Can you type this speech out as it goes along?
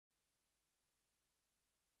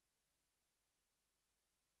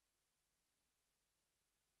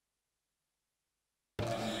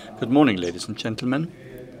Good morning, ladies and gentlemen.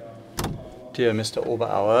 Dear Mr.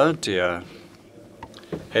 Oberauer, dear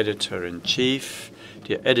Editor-in-Chief,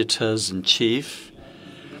 dear Editors-in-Chief,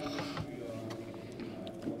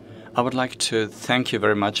 I would like to thank you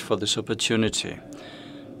very much for this opportunity.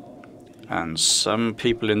 And some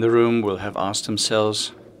people in the room will have asked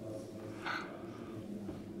themselves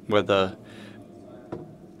whether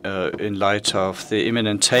in light of the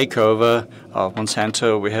imminent takeover of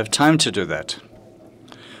Monsanto, we have time to do that.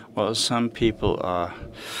 Well, some people are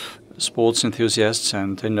sports enthusiasts,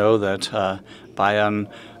 and they know that Bayern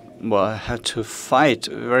had to fight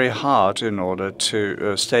very hard in order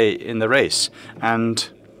to stay in the race. And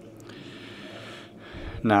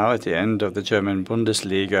now, at the end of the German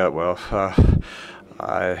Bundesliga, well,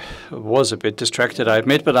 I was a bit distracted, I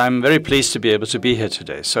admit, but I'm very pleased to be able to be here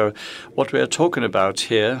today. So what we are talking about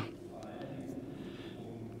here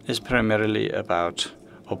is primarily about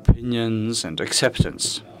opinions and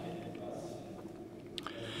acceptance.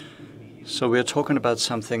 So we are talking about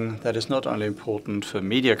something that is not only important for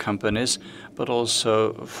media companies, but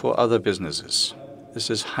also for other businesses. This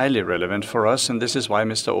is highly relevant for us, and this is why,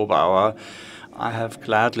 Mr. Oberauer, I have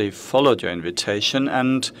gladly followed your invitation,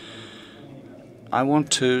 and I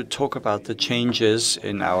want to talk about the changes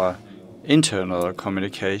in our internal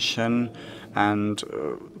communication and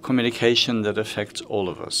communication that affects all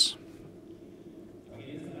of us.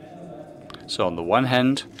 So on the one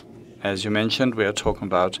hand, as you mentioned, we are talking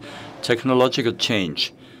about technological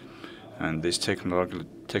change. And these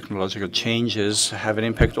technological changes have an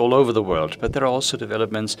impact all over the world. But there are also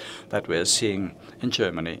developments that we are seeing in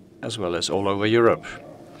Germany as well as all over Europe.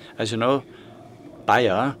 As you know,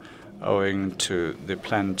 Bayer, owing to the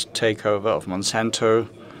planned takeover of Monsanto,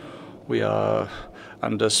 we are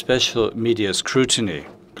under special media scrutiny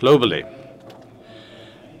globally.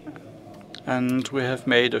 And we have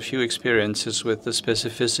made a few experiences with the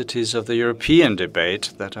specificities of the European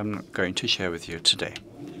debate that I'm going to share with you today.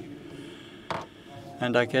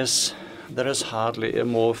 And I guess there is hardly a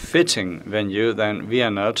more fitting venue than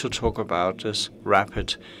Vienna to talk about this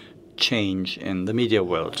rapid change in the media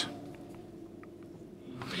world.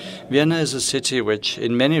 Vienna is a city which,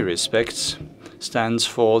 in many respects, stands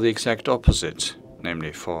for the exact opposite,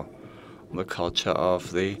 namely for the culture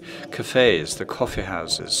of the cafes, the coffee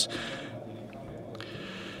houses.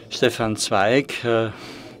 Stefan Zweig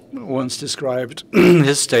once described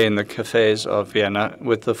his stay in the cafes of Vienna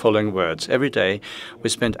with the following words. Every day we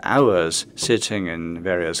spent hours sitting in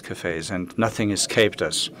various cafes and nothing escaped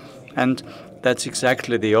us. And that's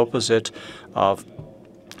exactly the opposite of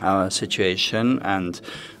our situation and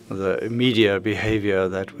the media behavior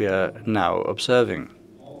that we are now observing.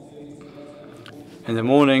 In the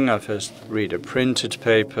morning, I first read a printed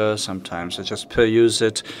paper. Sometimes I just peruse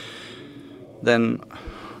it. Then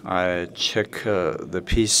I check the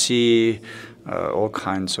PC, all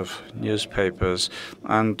kinds of newspapers,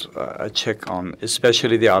 and I check on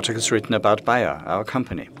especially the articles written about Bayer, our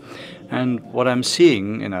company. And what I'm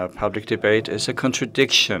seeing in our public debate is a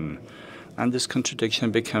contradiction, and this contradiction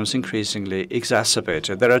becomes increasingly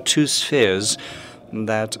exacerbated. There are two spheres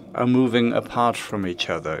that are moving apart from each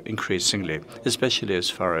other increasingly, especially as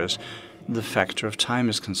far as the factor of time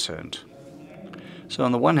is concerned. So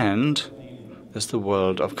on the one hand, there's the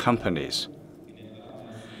world of companies.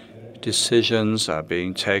 Decisions are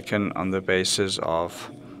being taken on the basis of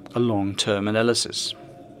a long-term analysis.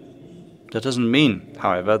 That doesn't mean,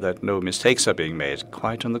 however, that no mistakes are being made.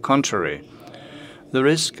 Quite on the contrary. The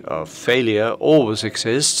risk of failure always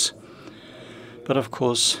exists, but of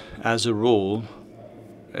course, as a rule,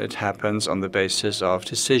 it happens on the basis of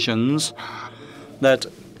decisions that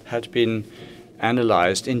had been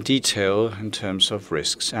analyzed in detail in terms of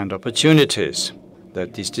risks and opportunities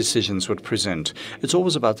that these decisions would present. It's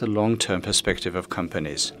always about the long-term perspective of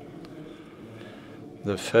companies.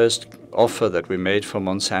 The first offer that we made for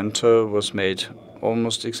Monsanto was made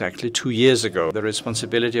almost exactly 2 years ago. The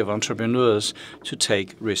responsibility of entrepreneurs to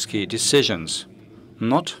take risky decisions.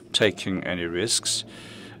 Not taking any risks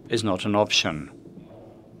is not an option.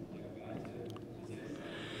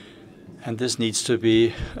 And this needs to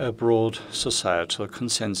be a broad societal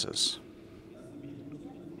consensus.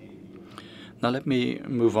 Now let me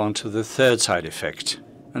move on to the third side effect,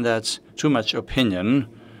 and that's too much opinion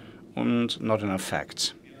and not enough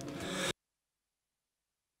facts.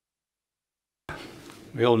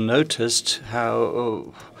 We all noticed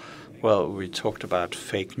how, well, we talked about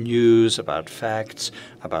fake news, about facts,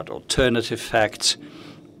 about alternative facts.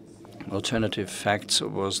 Alternative facts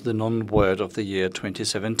was the non-word of the year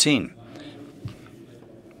 2017.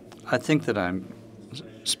 I think that I'm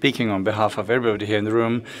speaking on behalf of everybody here in the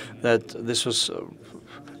room, that this was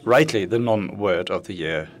rightly the non-word of the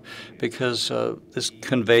year, because this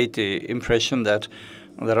conveyed the impression that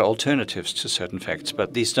there are alternatives to certain facts,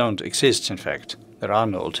 but these don't exist, in fact. There are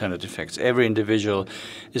no alternative facts. Every individual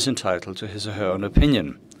is entitled to his or her own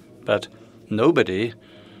opinion, but nobody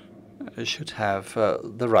should have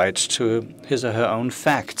the right to his or her own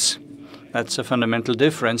facts. That's a fundamental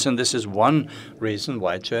difference, and this is one reason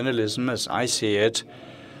why journalism, as I see it,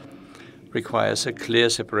 requires a clear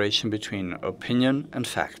separation between opinion and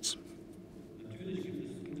facts.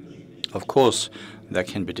 Of course, there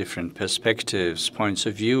can be different perspectives, points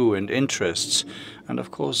of view, and interests, and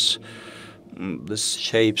of course, this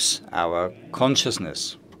shapes our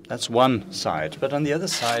consciousness. That's one side. But on the other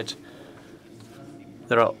side,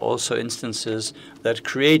 there are also instances that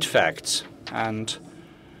create facts. And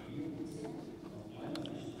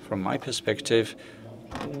from my perspective,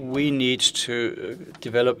 we need to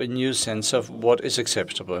develop a new sense of what is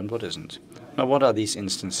acceptable and what isn't. Now, what are these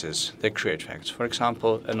instances that create facts? For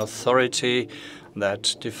example, an authority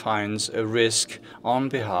that defines a risk on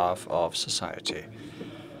behalf of society.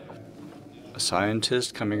 A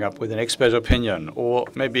scientist coming up with an expert opinion, or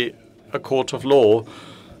maybe a court of law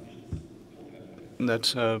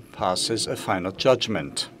that passes a final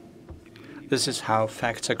judgment. This is how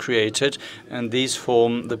facts are created, and these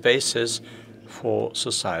form the basis for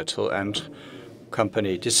societal and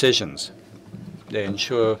company decisions. They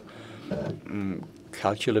ensure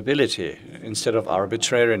calculability instead of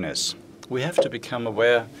arbitrariness. We have to become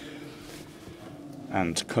aware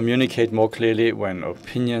and communicate more clearly when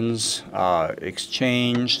opinions are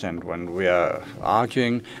exchanged and when we are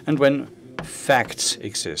arguing and when facts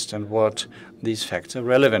exist and what these facts are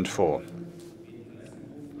relevant for.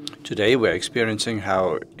 Today we're experiencing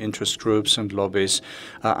how interest groups and lobbies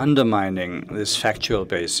are undermining this factual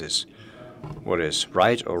basis. What is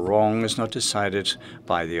right or wrong is not decided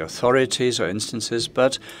by the authorities or instances,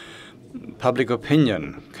 but public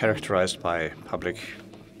opinion characterized by public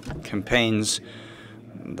campaigns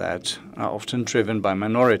that are often driven by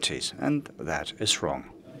minorities, and that is wrong.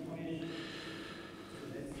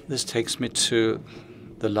 This takes me to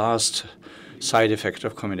the last side effect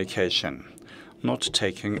of communication, not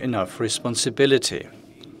taking enough responsibility.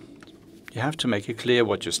 You have to make it clear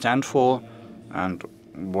what you stand for and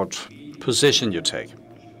what position you take.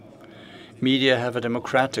 Media have a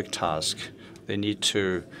democratic task. They need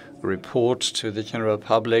to report to the general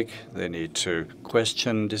public, they need to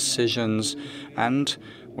question decisions, and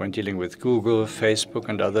when dealing with Google, Facebook,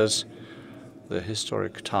 and others, the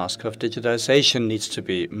historic task of digitization needs to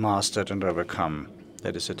be mastered and overcome.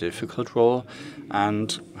 That is a difficult role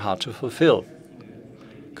and hard to fulfill.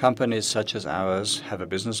 Companies such as ours have a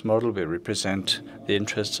business model. We represent the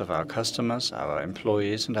interests of our customers, our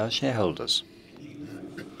employees, and our shareholders.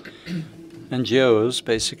 NGOs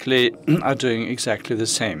basically are doing exactly the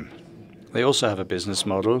same. They also have a business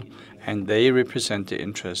model, and they represent the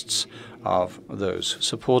interests of those who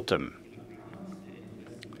support them.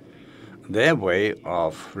 Their way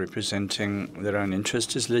of representing their own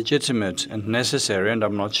interest is legitimate and necessary, and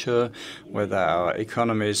I'm not sure whether our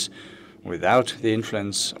economies, without the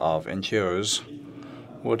influence of NGOs,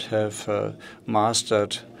 would have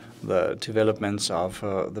mastered the developments of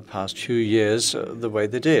the past few years the way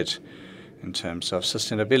they did in terms of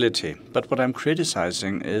sustainability. But what I'm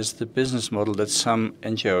criticizing is the business model that some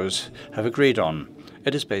NGOs have agreed on.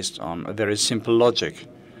 It is based on a very simple logic.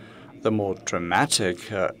 The more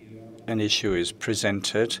dramatic an issue is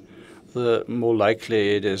presented, the more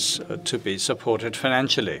likely it is to be supported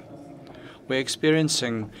financially. We're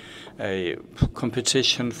experiencing a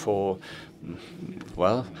competition for,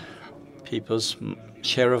 well, people's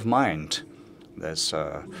share of mind. There's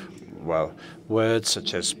words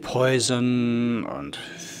such as poison and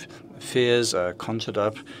fears are conjured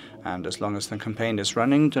up, and as long as the campaign is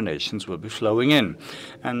running, donations will be flowing in.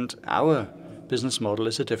 And our business model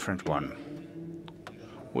is a different one.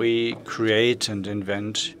 We create and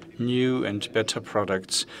invent new and better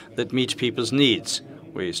products that meet people's needs.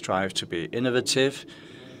 We strive to be innovative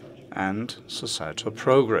and societal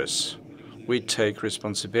progress. We take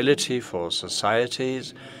responsibility for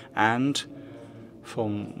societies and for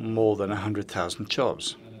more than 100,000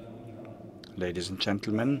 jobs. Ladies and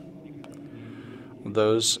gentlemen,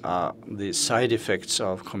 those are the side effects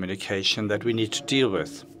of communication that we need to deal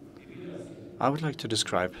with. I would like to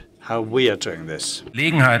describe how we are doing this.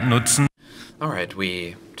 All right,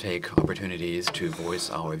 we take opportunities to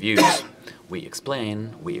voice our views. We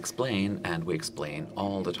explain, and we explain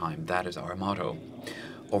all the time. That is our motto.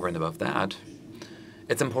 Over and above that,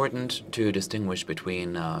 it's important to distinguish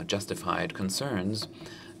between justified concerns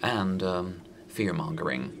and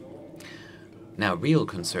fear-mongering. Now, real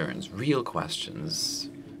concerns, real questions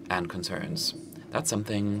and concerns. That's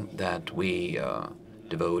something that we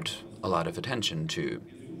devote a lot of attention to.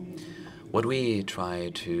 What we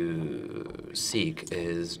try to seek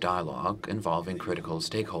is dialogue involving critical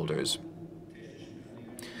stakeholders.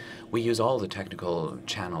 We use all the technical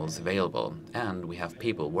channels available, and we have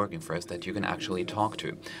people working for us that you can actually talk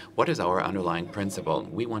to. What is our underlying principle?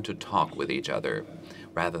 We want to talk with each other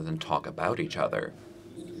rather than talk about each other.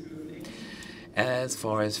 As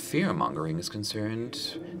far as fear-mongering is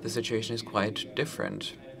concerned, the situation is quite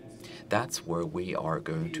different. That's where we are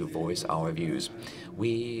going to voice our views.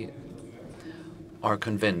 We are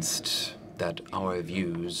convinced that our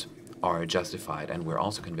views are justified, and we're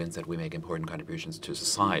also convinced that we make important contributions to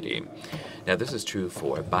society. Now, this is true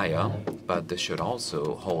for Bayer, but this should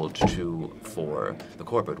also hold true for the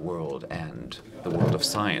corporate world and the world of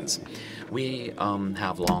science. We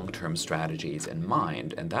have long-term strategies in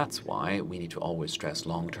mind, and that's why we need to always stress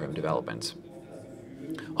long-term development.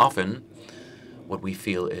 Often, what we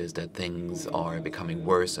feel is that things are becoming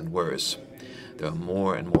worse and worse. There are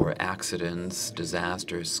more and more accidents,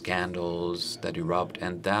 disasters, scandals that erupt,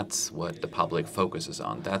 and that's what the public focuses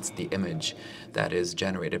on. That's the image that is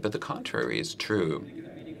generated, but the contrary is true.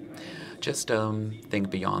 Just think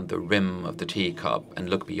beyond the rim of the teacup and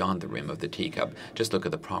look beyond the rim of the teacup. Just look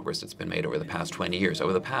at the progress that's been made over the past 20 years.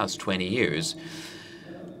 Over the past 20 years,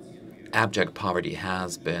 abject poverty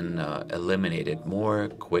has been eliminated more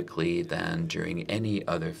quickly than during any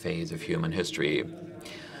other phase of human history.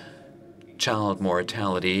 Child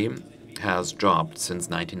mortality has dropped since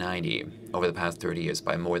 1990, over the past 30 years,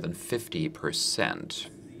 by more than 50%.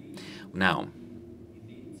 Now,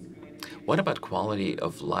 what about quality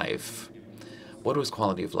of life? What was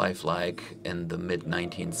quality of life like in the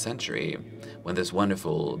mid-19th century when this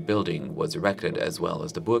wonderful building was erected, as well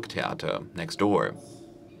as the Burgtheater next door?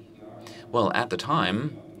 Well, at the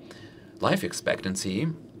time, life expectancy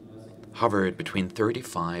hovered between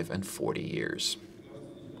 35 and 40 years.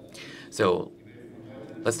 So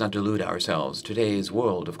let's not delude ourselves. Today's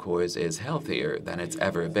world, of course, is healthier than it's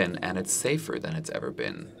ever been, and it's safer than it's ever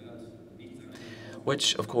been.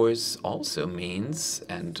 Which, of course, also means,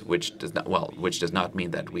 and which does not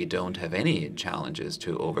mean that we don't have any challenges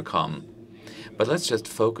to overcome. But let's just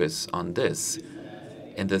focus on this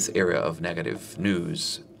in this era of negative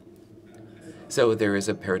news. So there is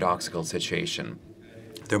a paradoxical situation.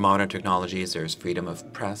 There are modern technologies, there's freedom of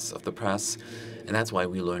the press, and that's why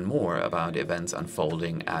we learn more about events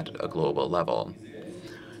unfolding at a global level.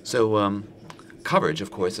 So coverage, of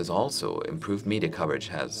course, has also improved. Media coverage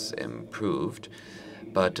has improved,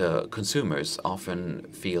 but consumers often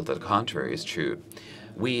feel that the contrary is true.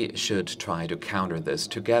 We should try to counter this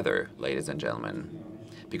together, ladies and gentlemen,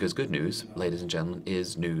 because good news, ladies and gentlemen,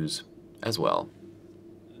 is news as well.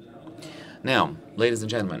 Now, ladies and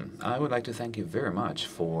gentlemen, I would like to thank you very much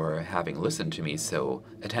for having listened to me so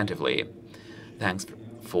attentively. Thanks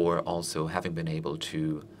for also having been able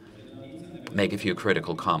to make a few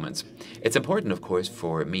critical comments. It's important, of course,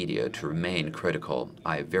 for media to remain critical.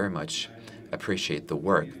 I very much appreciate the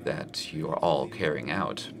work that you are all carrying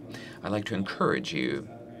out. I'd like to encourage you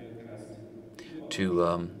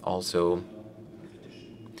to also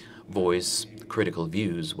voice critical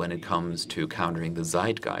views when it comes to countering the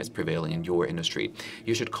zeitgeist prevailing in your industry.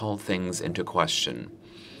 You should call things into question.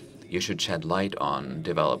 You should shed light on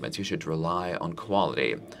developments. You should rely on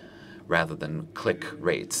quality rather than click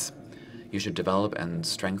rates. You should develop and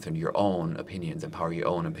strengthen your own opinions, empower your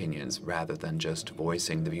own opinions, rather than just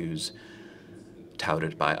voicing the views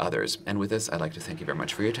touted by others. And with this, I'd like to thank you very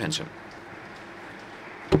much for your attention.